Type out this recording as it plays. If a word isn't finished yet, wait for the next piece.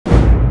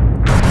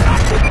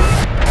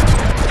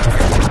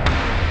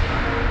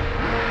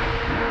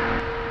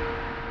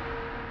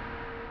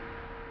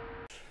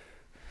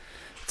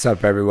What's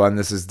up, everyone?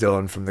 This is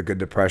Dylan from The Good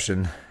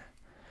Depression.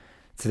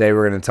 Today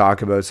we're going to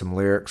talk about some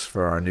lyrics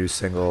for our new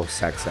single,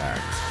 Sex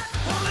Act.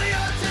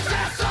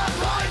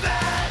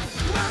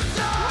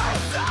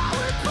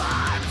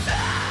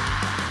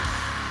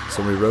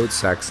 So when we wrote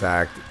Sex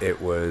Act,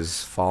 it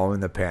was following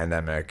the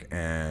pandemic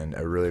and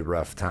a really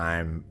rough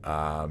time.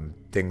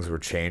 Things were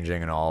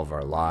changing in all of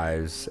our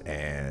lives,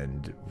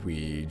 and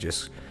we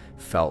just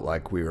felt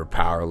like we were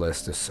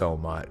powerless to so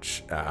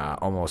much,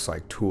 almost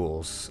like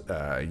tools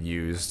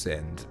used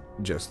and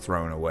just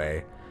thrown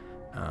away.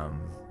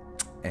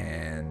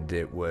 And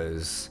it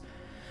was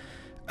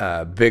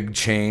a big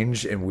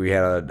change, and we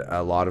had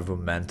a lot of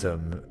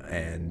momentum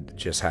and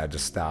just had to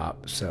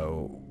stop.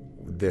 So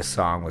this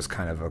song was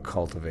kind of a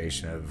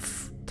cultivation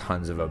of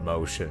tons of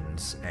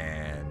emotions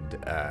and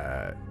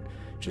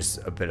just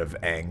a bit of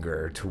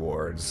anger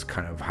towards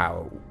kind of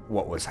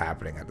what was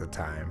happening at the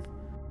time.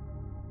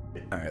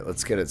 All right,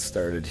 let's get it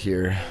started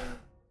here.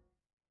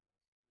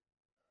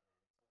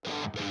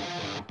 A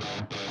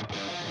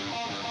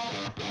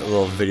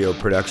little video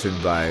production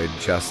by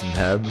Justin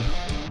Hebb,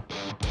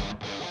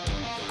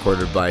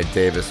 recorded by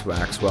Davis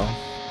Waxwell.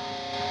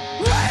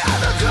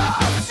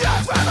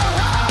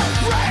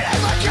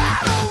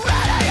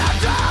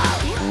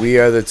 We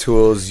are the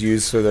tools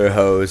used for their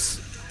hosts,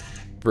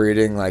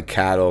 breeding like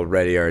cattle,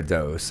 ready our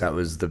dose. That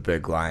was the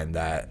big line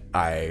that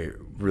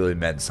really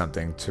meant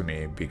something to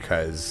me,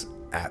 because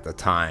at the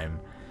time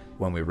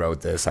when we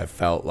wrote this, I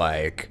felt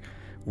like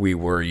we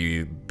were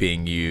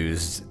being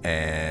used,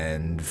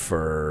 and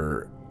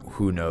for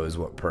who knows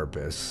what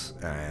purpose.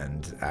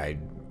 And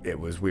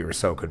we were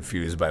so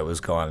confused by what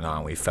was going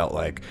on. We felt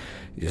like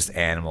just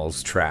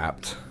animals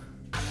trapped.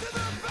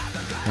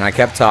 And I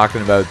kept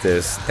talking about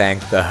this,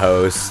 thank the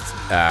host,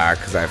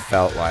 because I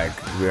felt like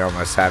we were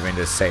almost having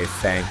to say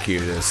thank you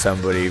to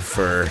somebody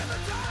for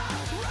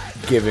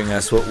giving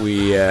us what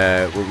we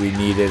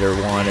needed or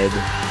wanted.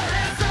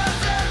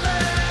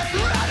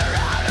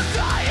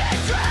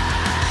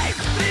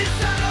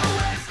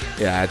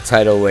 Yeah,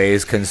 tidal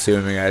waves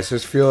consuming us,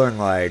 just feeling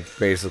like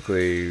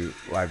basically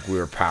like we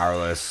were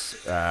powerless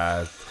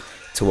to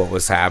what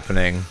was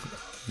happening,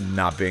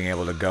 not being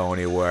able to go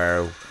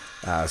anywhere,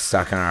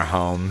 stuck in our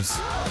homes.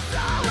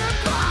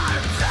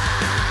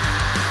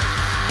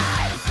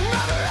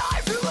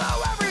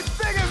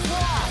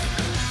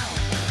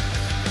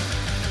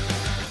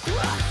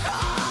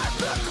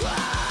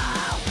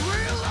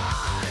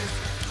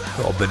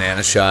 Little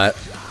banana shot.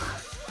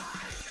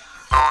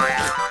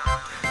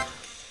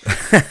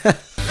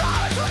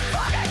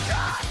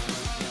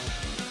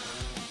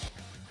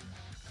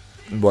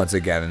 Once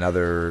again,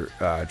 another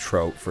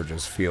trope for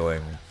just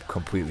feeling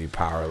completely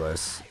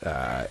powerless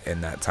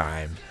in that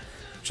time.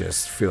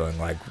 Just feeling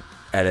like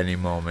at any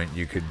moment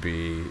you could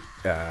be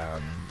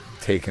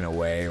taken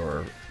away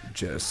or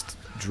just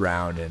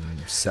drowned in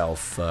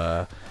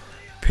self-pity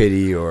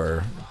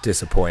or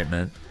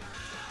disappointment.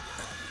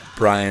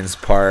 Brian's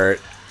part,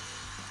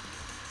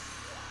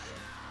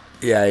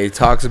 yeah, he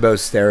talks about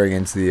staring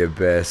into the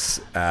abyss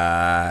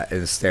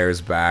and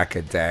stares back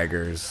at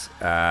daggers.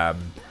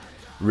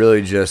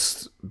 Really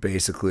just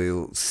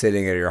basically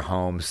sitting at your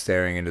home,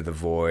 staring into the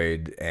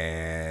void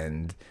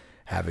and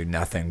having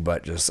nothing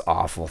but just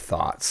awful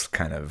thoughts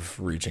kind of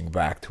reaching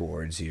back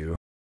towards you.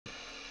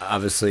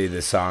 Obviously,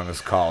 the song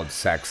is called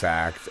Sex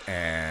Act,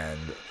 and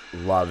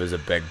love is a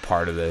big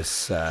part of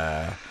this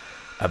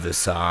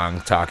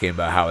song, talking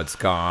about how it's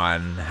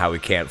gone, how we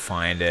can't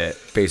find it,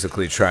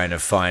 basically trying to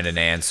find an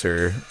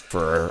answer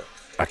for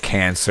a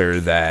cancer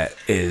that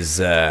is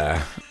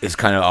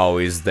kind of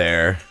always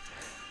there.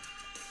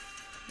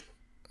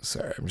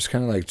 Sorry, I'm just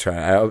kind of like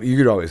trying. You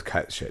could always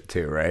cut shit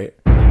too, right?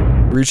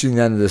 Reaching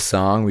the end of the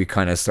song, we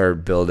kind of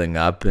start building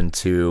up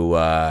into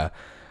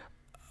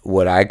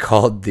what I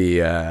called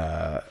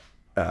the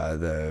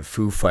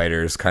Foo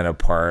Fighters kind of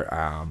part.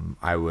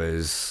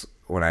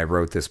 When I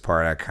wrote this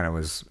part, I kind of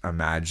was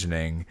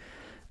imagining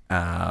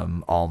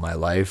all my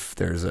life.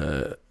 There's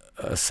a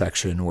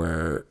section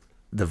where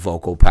the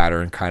vocal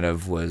pattern kind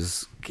of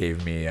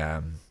gave me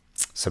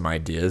some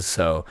ideas.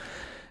 So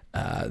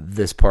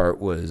this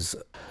part was,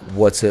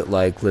 what's it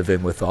like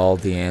living with all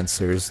the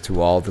answers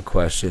to all the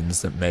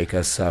questions that make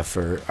us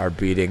suffer, our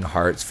beating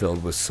hearts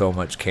filled with so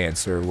much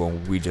cancer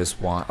when we just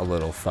want a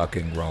little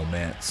fucking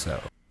romance. So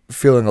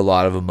feeling a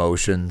lot of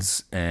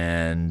emotions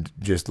and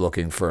just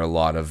looking for a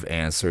lot of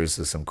answers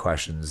to some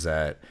questions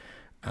that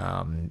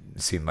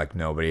seemed like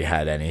nobody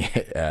had any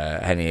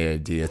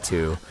idea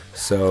to.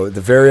 So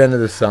the very end of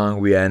the song,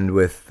 we end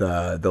with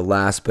the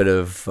last bit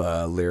of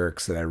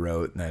lyrics that I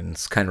wrote, and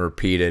it's kind of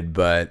repeated,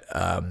 but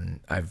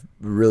I've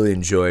really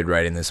enjoyed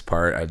writing this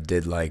part. I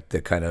did like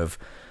the kind of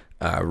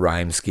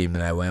rhyme scheme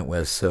that I went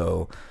with.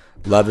 So,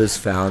 love is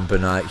found but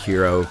not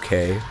here,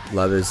 okay.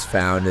 Love is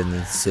found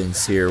in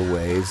sincere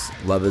ways.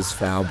 Love is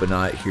found but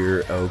not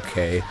here,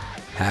 okay.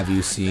 Have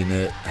you seen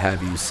it?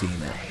 Have you seen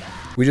it?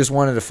 We just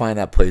wanted to find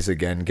that place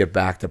again, get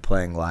back to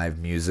playing live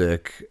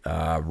music,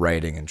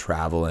 writing and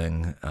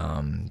traveling,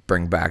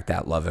 bring back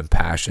that love and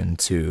passion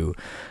to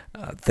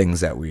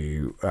things that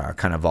we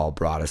kind of all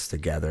brought us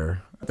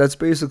together. That's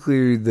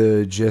basically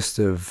the gist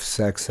of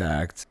Sex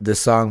Act. This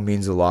song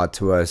means a lot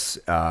to us.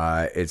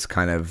 It's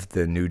kind of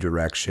the new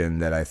direction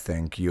that I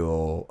think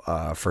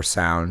for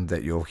sound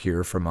that you'll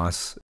hear from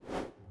us.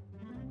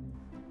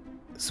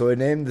 So I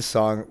named the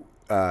song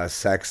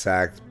Sex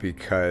Act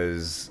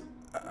because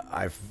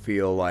I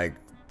feel like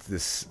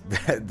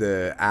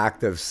the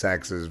act of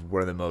sex is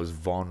one of the most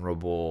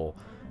vulnerable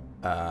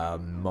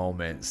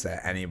moments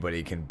that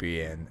anybody can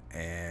be in,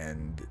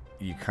 and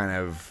you kind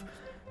of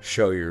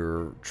show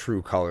your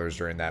true colors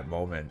during that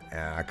moment.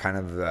 Kind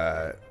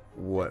of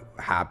what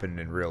happened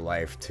in real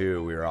life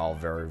too. We were all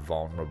very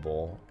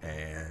vulnerable,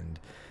 and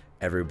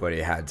everybody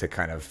had to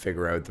kind of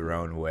figure out their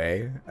own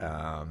way,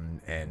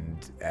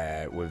 and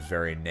was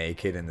very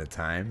naked in the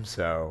time.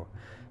 So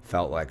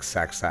felt like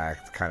Sex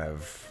Act kind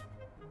of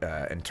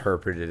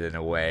interpreted in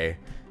a way,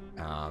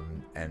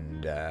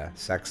 and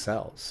sex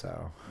sells.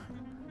 So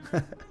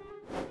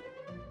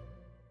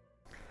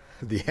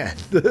the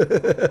end.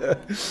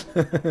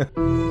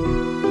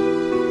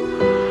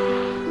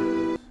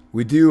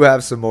 We do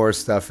have some more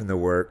stuff in the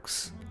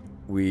works.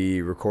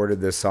 We recorded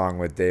this song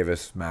with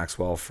Davis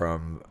Maxwell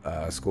from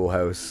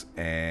Schoolhouse,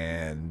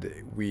 and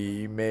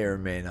we may or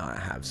may not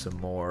have some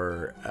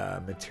more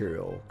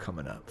material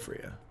coming up for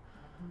you.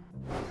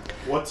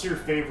 What's your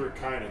favorite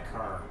kind of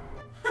car?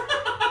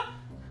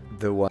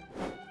 The what?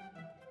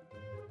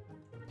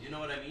 Do you know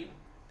what I mean?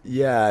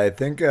 Yeah, I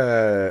think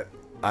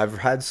I've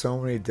had so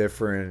many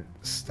different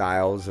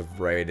styles of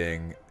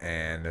writing,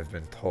 and have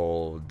been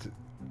told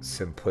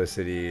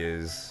simplicity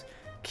is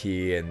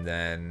key, and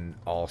then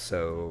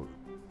also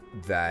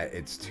that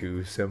it's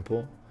too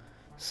simple.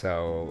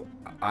 So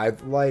I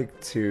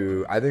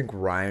think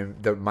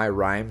my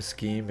rhyme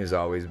scheme has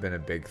always been a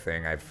big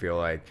thing. I feel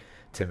like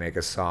to make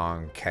a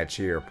song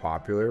catchy or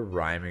popular,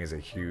 rhyming is a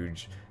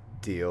huge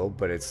deal,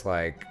 but it's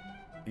like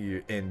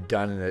it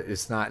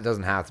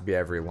doesn't have to be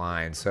every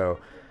line. So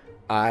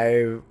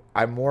I'm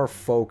more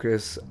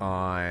focused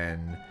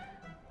on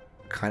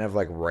kind of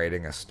like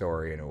writing a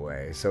story in a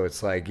way. So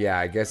it's like, yeah,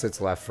 I guess it's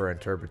left for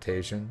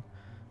interpretation.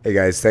 Hey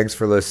guys, thanks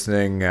for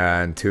listening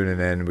and tuning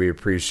in. We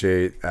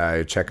appreciate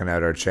you checking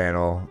out our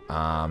channel.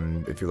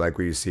 If you like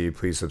what you see,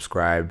 please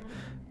subscribe.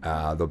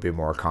 There'll be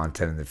more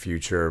content in the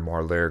future,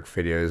 more lyric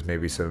videos,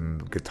 maybe some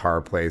guitar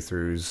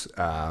playthroughs.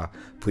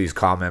 Please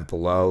comment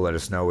below. Let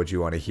us know what you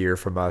want to hear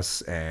from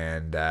us,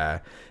 and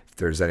if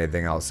there's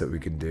anything else that we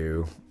can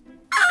do.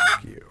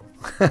 Thank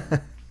you.